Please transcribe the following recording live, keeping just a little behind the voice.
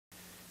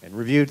and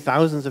reviewed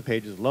thousands of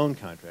pages of loan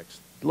contracts,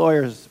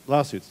 lawyers,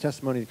 lawsuits,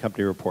 testimony, and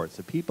company reports.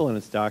 The people in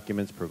its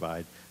documents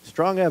provide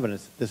strong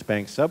evidence that this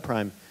bank's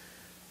subprime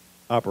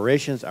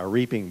operations are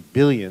reaping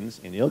billions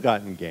in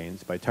ill-gotten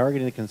gains by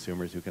targeting the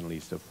consumers who can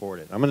least afford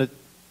it. I'm gonna,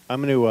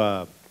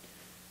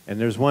 and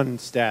there's one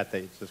stat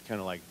that just kind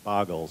of like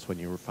boggles when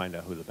you find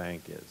out who the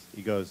bank is.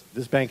 He goes,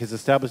 this bank has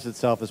established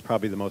itself as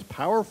probably the most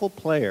powerful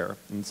player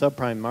in the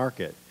subprime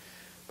market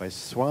by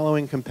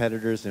swallowing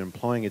competitors and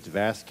employing its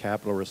vast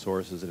capital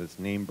resources and its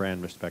name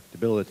brand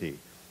respectability.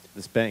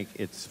 This bank,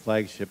 its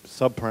flagship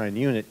subprime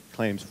unit,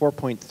 claims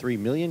 4.3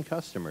 million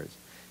customers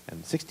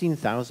and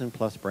 16,000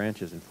 plus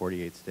branches in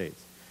 48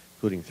 states,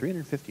 including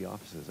 350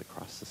 offices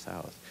across the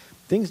South.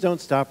 Things don't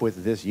stop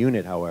with this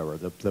unit, however.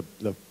 The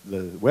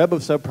web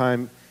of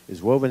subprime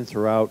is woven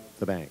throughout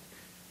the bank.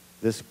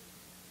 This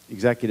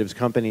executive's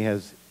company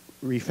has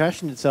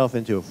refashioned itself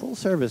into a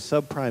full-service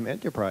subprime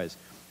enterprise,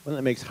 one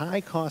that makes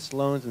high-cost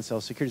loans and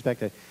sells securities back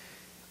to.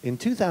 In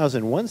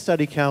 2000, one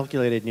study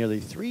calculated nearly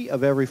 3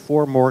 of every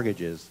 4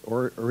 mortgages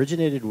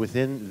originated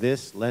within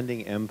this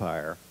lending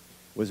empire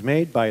was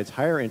made by its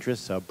higher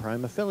interest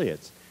subprime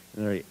affiliates.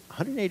 Nearly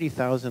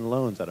 180,000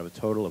 loans out of a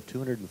total of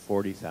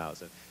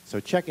 240,000. So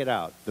check it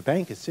out. The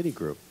bank is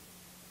Citigroup.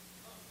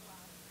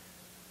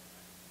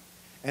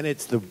 And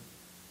it's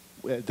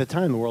at the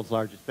time, the world's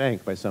largest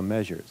bank by some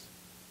measures.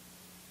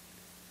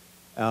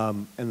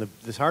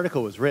 This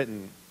article was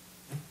written,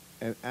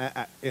 and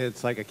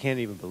it's like I can't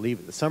even believe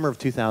it, the summer of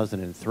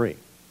 2003.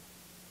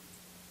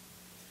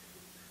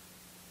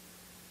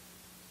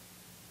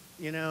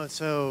 You know,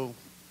 so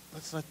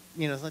let's let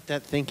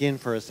that think in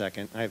for a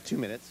second. I have 2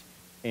 minutes.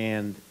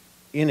 And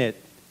in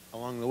it,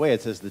 along the way,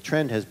 it says the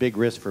trend has big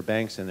risks for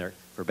banks and their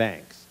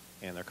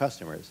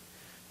customers.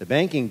 The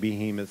banking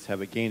behemoths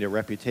have gained a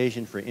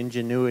reputation for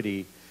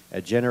ingenuity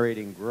at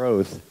generating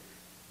growth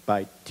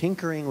by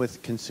tinkering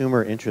with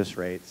consumer interest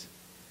rates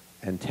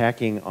and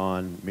tacking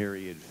on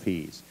myriad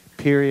fees.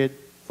 Period,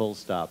 full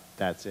stop,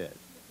 that's it.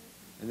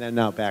 And then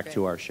now back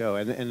to our show.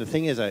 And the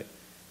thing is,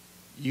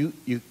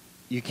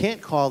 you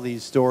can't call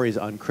these stories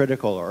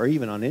uncritical or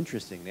even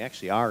uninteresting. They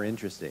actually are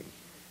interesting.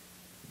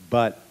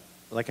 But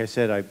like I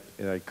said, I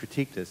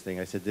critiqued this thing.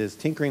 I said this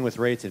tinkering with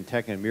rates and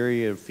tech and a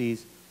myriad of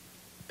fees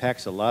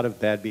packs a lot of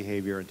bad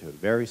behavior into a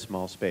very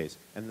small space.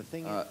 And the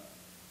thing is,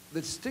 the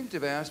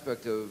distinctive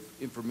aspect of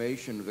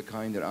information of the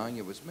kind that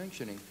Anya was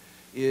mentioning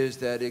is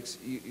that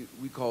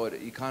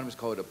economists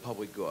call it a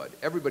public good.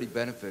 Everybody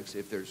benefits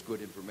if there's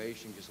good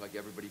information, just like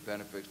everybody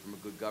benefits from a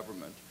good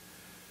government.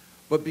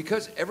 But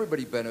because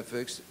everybody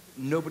benefits,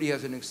 nobody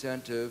has an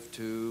incentive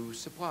to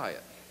supply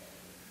it.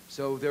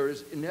 So there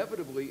is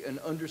inevitably an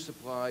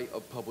undersupply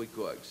of public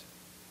goods.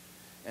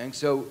 And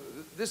so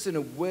this, in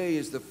a way,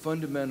 is the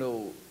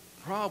fundamental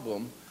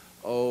problem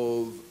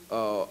of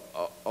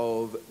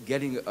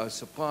getting a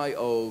supply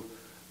of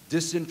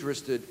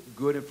disinterested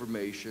good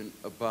information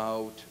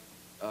about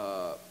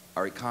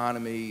our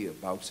economy,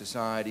 about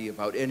society,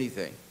 about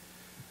anything.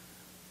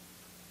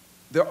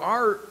 There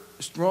are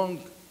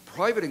strong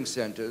private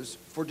incentives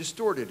for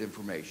distorted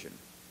information.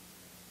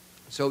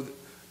 So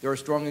there are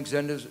strong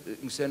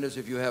incentives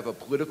if you have a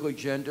political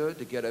agenda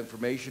to get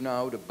information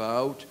out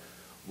about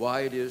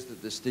why it is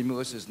that the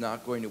stimulus is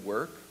not going to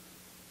work,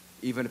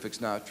 even if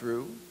it's not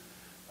true.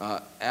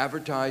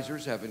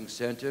 Advertisers have an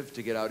incentive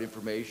to get out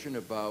information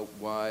about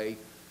why,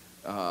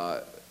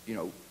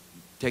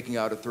 taking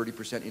out a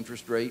 30%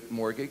 interest rate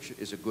mortgage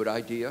is a good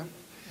idea,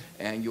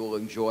 and you'll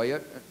enjoy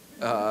it.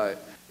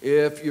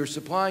 If you're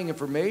supplying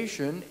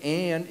information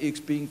and it's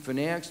being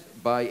financed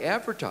by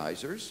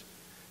advertisers,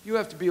 you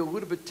have to be a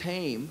little bit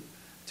tame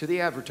to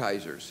the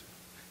advertisers.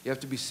 You have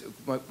to be,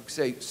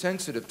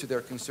 sensitive to their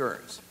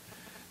concerns.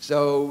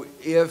 So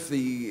if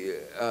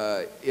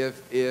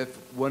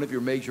one of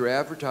your major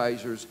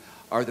advertisers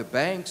are the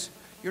banks,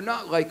 you're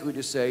not likely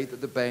to say that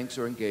the banks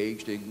are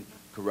engaged in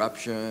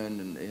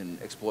corruption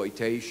and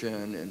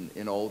exploitation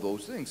and all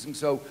those things. And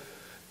so,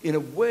 in a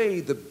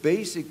way, the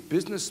basic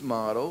business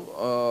model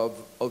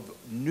of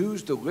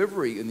news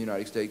delivery in the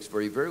United States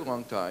for a very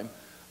long time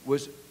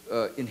was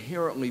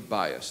inherently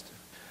biased.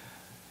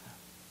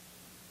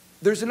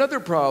 There's another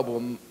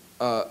problem,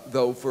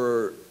 though,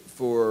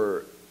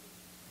 for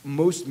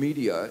most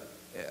media.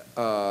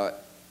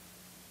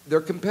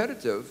 They're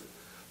competitive,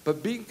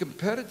 but being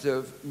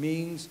competitive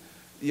means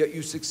that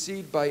you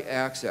succeed by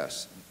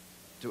access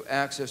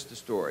to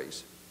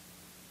stories.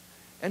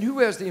 And who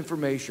has the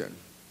information?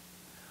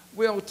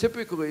 Well,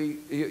 typically,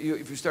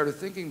 if you started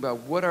thinking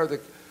about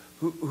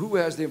who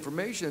has the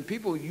information,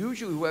 people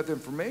usually who have the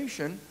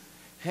information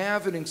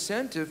have an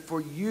incentive for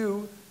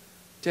you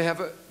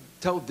to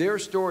tell their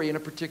story in a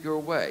particular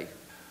way.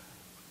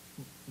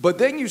 But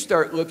then you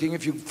start looking,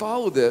 if you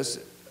follow this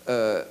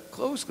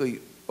closely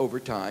over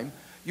time,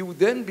 you would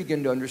then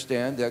begin to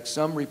understand that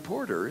some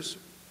reporters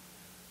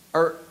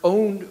are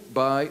owned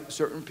by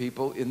certain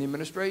people in the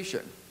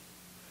administration.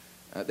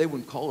 They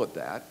wouldn't call it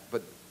that,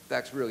 but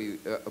that's really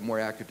a more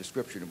accurate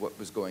description of what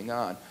was going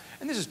on.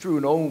 And this is true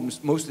in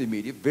most of the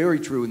media, very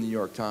true in the New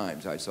York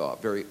Times. I saw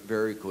very,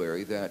 very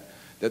clearly that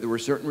that there were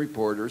certain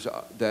reporters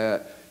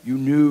that you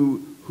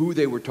knew who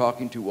they were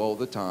talking to all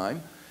the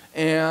time.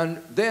 And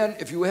then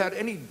if you had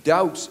any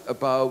doubts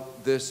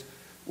about this,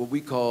 what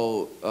we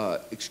call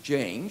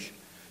exchange,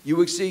 you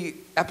would see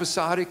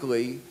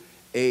episodically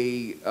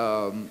a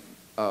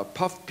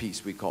puff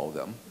piece, we call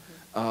them,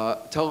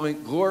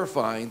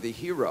 glorifying the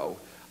hero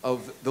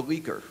of the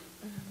leaker.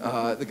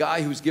 The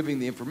guy who's giving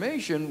the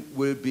information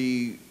would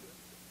be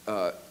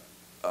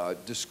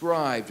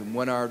described in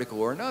one article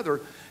or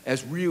another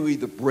as really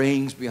the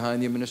brains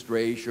behind the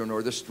administration,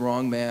 or the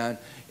strong man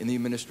in the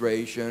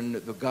administration,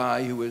 the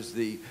guy who was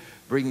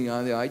bringing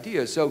on the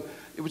ideas. So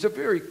it was a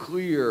very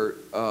clear,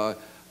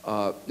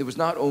 it was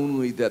not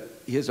only that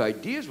his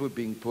ideas were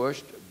being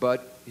pushed,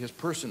 but his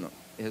person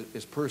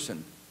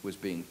was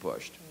being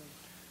pushed.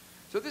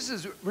 So this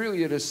is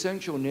really an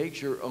essential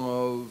nature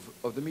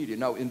of the media.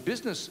 Now, in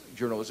business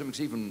journalism, it's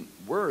even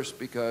worse,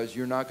 because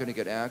you're not going to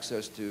get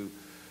access to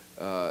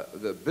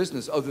the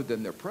business other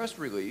than their press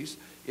release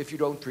if you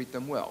don't treat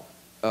them well.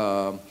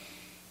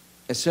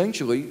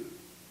 Essentially,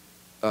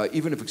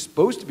 even if it's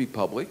supposed to be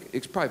public,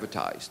 it's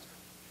privatized.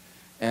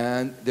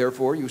 And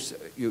therefore,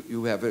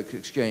 you have an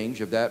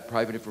exchange of that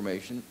private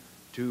information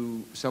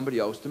to somebody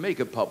else to make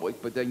it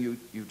public, but then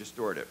you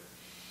distort it.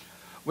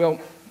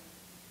 Well,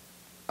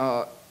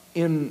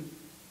 in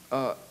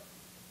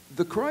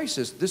the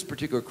crisis, this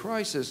particular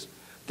crisis,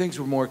 things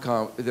were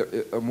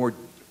more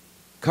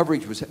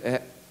coverage was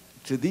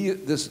to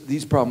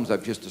these problems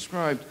I've just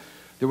described.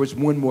 There was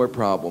one more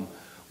problem,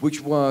 which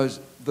was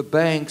the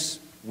banks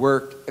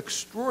worked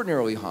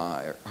extraordinarily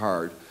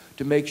hard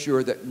to make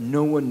sure that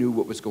no one knew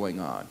what was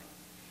going on.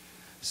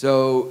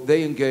 So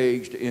they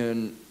engaged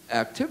in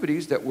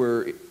activities that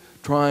were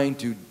trying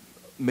to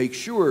make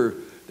sure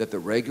that the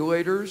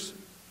regulators,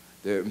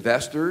 the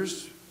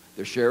investors,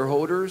 the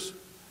shareholders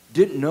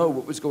didn't know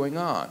what was going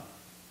on.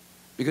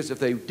 Because if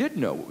they did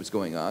know what was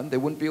going on, they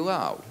wouldn't be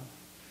allowed.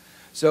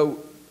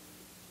 So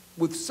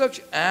with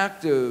such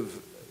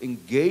active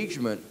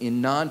engagement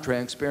in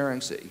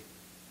non-transparency,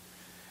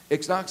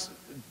 it's not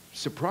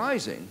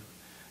surprising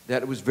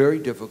that it was very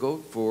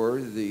difficult for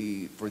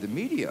the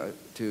media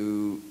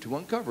to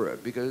uncover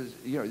it, because,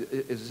 you know,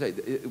 as I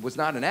say, it was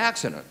not an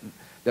accident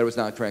that it was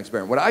not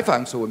transparent. What I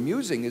found so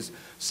amusing is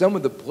some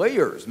of the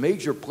players,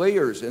 major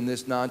players in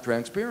this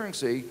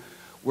non-transparency,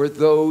 were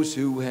those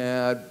who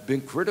had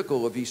been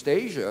critical of East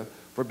Asia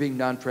for being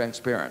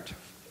non-transparent.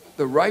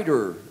 The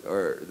writer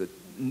or the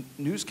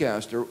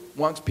newscaster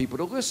wants people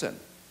to listen.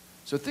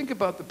 So think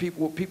about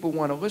what people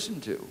want to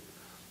listen to.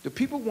 Do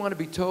people want to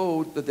be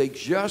told that they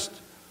just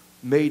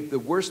made the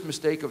worst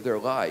mistake of their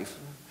life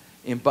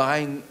in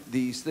buying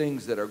these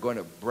things that are going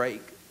to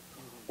break?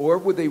 Or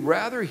would they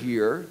rather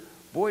hear,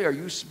 boy, are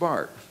you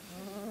smart?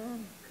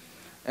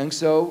 And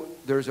so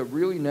there's a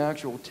really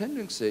natural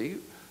tendency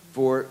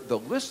for the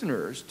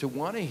listeners to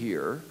want to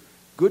hear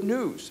good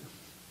news.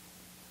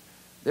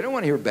 They don't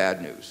want to hear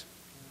bad news.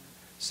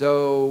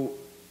 So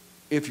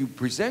if you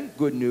present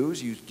good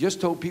news, you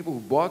just told people who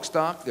bought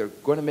stock they're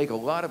going to make a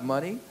lot of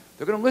money,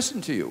 they're going to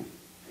listen to you.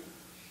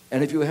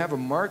 And if you have a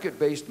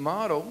market-based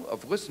model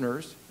of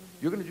listeners,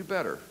 you're going to do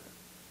better.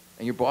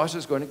 And your boss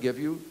is going to give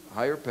you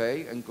higher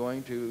pay and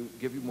going to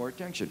give you more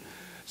attention.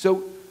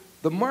 So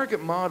the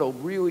market model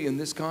really in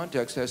this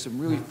context has some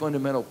really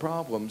fundamental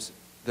problems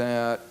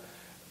that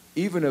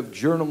even if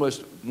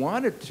journalists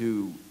wanted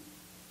to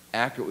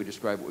accurately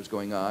describe what was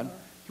going on,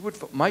 he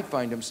might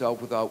find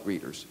himself without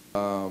readers.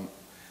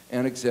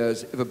 And it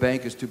says, if a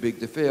bank is too big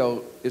to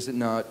fail, is it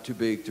not too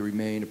big to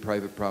remain a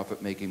private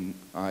profit-making,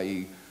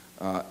 i.e.,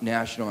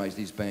 nationalize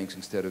these banks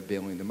instead of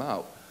bailing them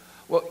out?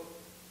 Well,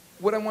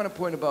 what I want to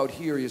point about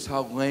here is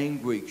how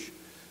language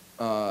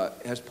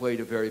has played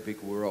a very big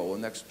role,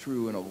 and that's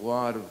true in a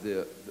lot of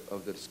the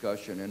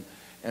discussion.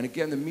 And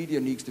again, the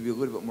media needs to be a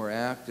little bit more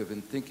active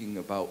in thinking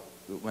about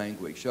the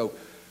language. So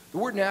the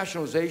word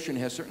nationalization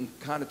has certain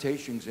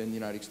connotations in the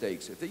United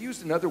States. If they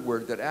used another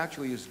word that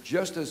actually is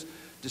just as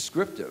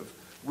descriptive,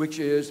 which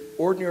is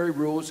ordinary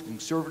rules,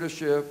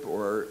 conservatorship,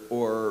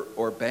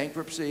 or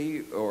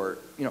bankruptcy, or,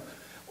 you know,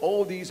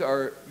 all of these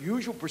are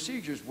usual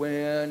procedures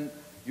when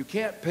you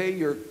can't pay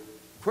your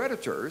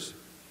creditors,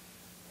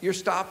 you're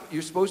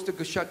supposed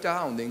to shut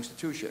down the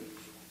institution.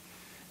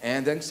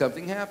 And then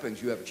something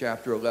happens. You have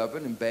Chapter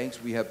 11. In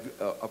banks, we have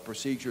a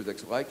procedure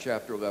that's like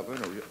Chapter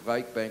 11 or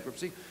like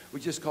bankruptcy.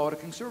 We just call it a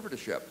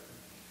conservatorship.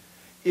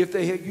 If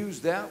they had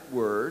used that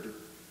word,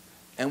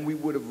 and we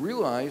would have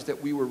realized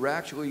that we were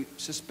actually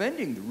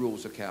suspending the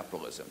rules of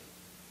capitalism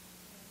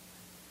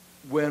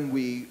when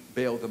we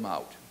bailed them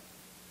out.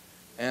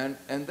 And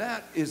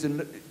that is a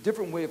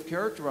different way of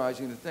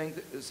characterizing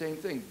the same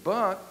thing.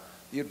 But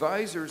the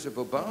advisors of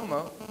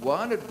Obama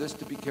wanted this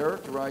to be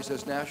characterized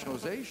as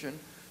nationalization,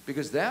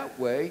 because that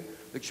way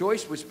the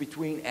choice was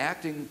between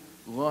acting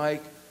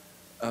like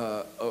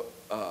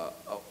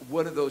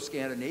one of those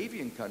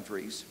Scandinavian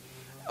countries,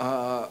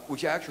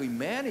 which actually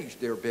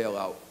managed their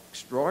bailout,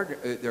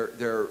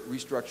 their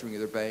restructuring of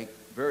their bank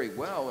very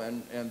well,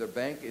 and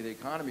the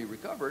economy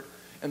recovered,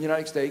 and the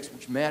United States,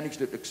 which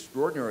managed it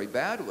extraordinarily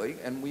badly,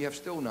 and we have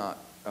still not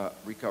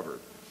recover.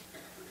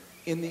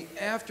 In the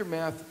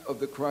aftermath of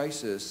the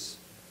crisis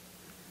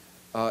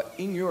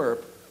in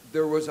Europe,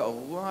 there was a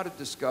lot of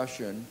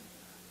discussion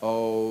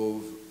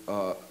of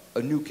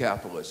a new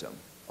capitalism,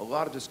 a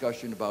lot of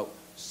discussion about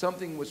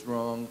something was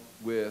wrong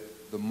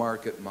with the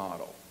market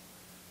model,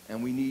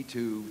 and we need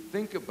to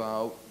think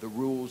about the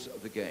rules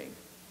of the game.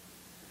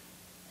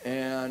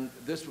 And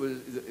this was,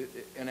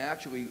 and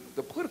actually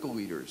the political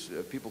leaders,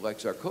 people like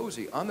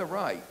Sarkozy on the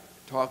right,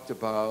 talked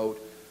about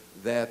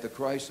that the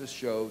crisis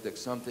showed that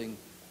something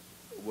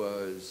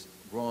was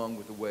wrong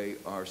with the way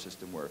our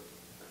system worked.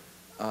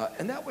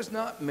 And that was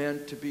not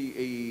meant to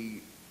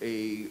be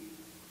a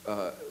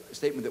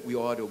statement that we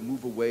ought to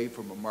move away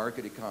from a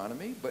market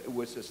economy, but it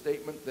was a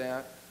statement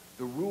that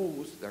the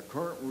rules, our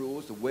current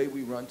rules, the way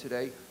we run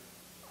today,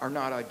 are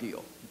not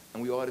ideal.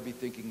 And we ought to be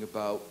thinking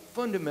about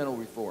fundamental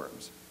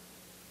reforms.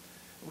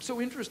 What's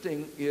so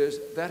interesting is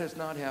that has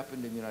not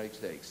happened in the United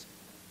States.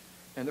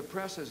 And the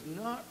press has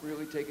not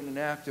really taken an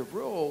active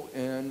role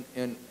in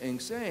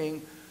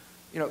saying,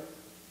 you know,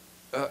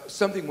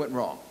 something went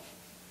wrong.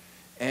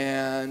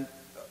 And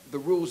the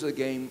rules of the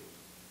game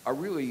are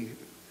really,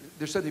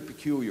 there's something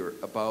peculiar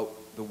about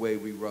the way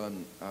we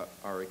run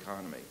our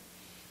economy.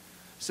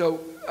 So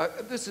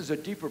this is a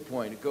deeper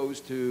point. It goes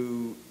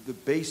to the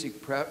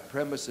basic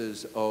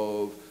premises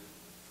of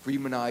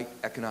Friedmanite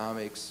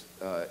economics.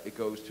 It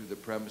goes to the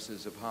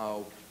premises of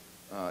how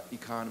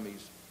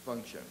economies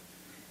function.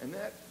 And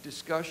that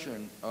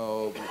discussion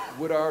of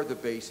what are the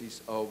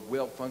bases of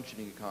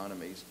well-functioning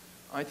economies,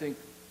 I think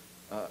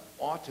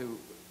ought to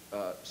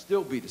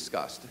still be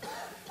discussed,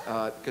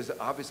 because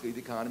obviously the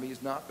economy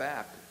is not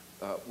back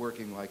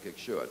working like it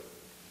should.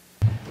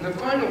 And the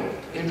final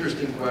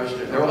interesting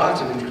question, there are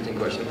lots of interesting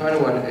questions. The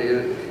final one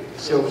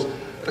shows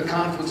the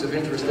conflicts of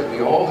interest that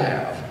we all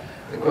have.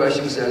 The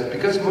question says,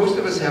 because most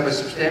of us have a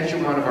substantial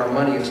amount of our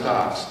money in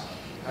stocks,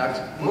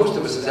 most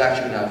of us is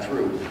actually not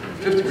true.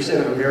 50%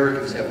 of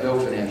Americans have no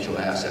financial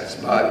assets,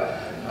 but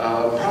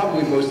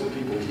probably most of the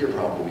people here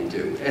probably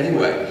do.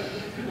 Anyway,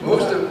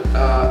 most of,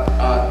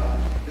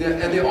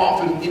 and they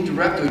often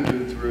indirectly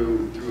do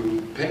through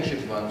pension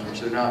funds, which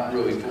they're not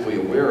really fully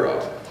aware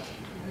of.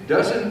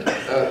 Doesn't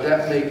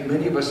that make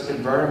many of us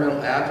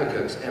environmental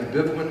advocates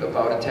ambivalent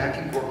about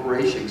attacking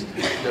corporations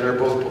that are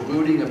both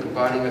polluting and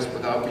providing us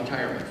without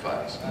retirement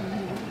funds?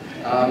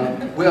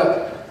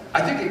 Well,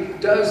 I think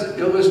it does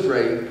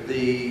illustrate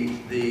the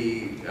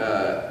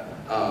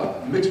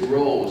mixed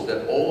roles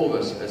that all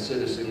of us as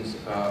citizens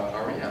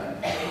are in,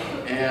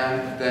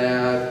 and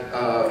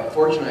that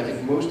fortunately I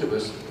think most of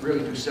us really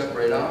do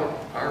separate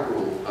our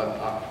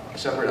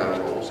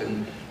roles,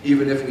 and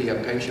even if we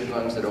have pension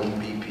funds that own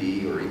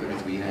BP, or even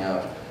if we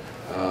have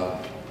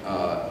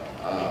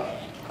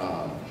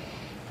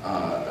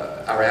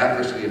are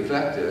adversely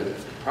affected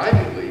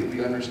privately,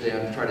 we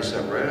understand, try to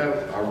separate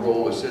out our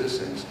role as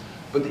citizens.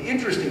 But the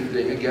interesting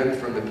thing, again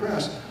from the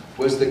press,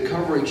 was the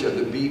coverage of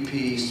the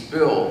BP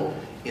spill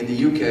in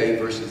the UK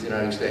versus the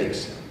United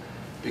States.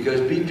 Because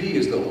BP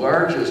is the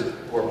largest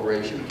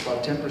corporation,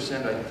 about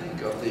 10% I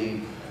think of the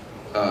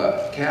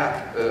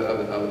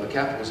of the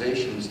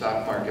capitalization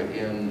stock market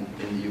in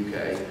the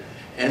UK.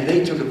 And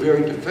they took a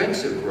very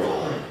defensive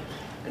role in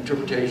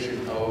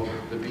interpretation of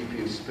the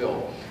BP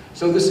spill.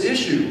 So this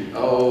issue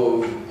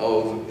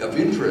of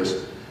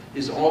interest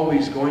is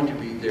always going to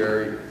be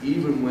there,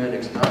 even when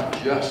it's not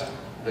just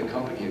the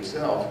company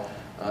itself.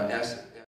 As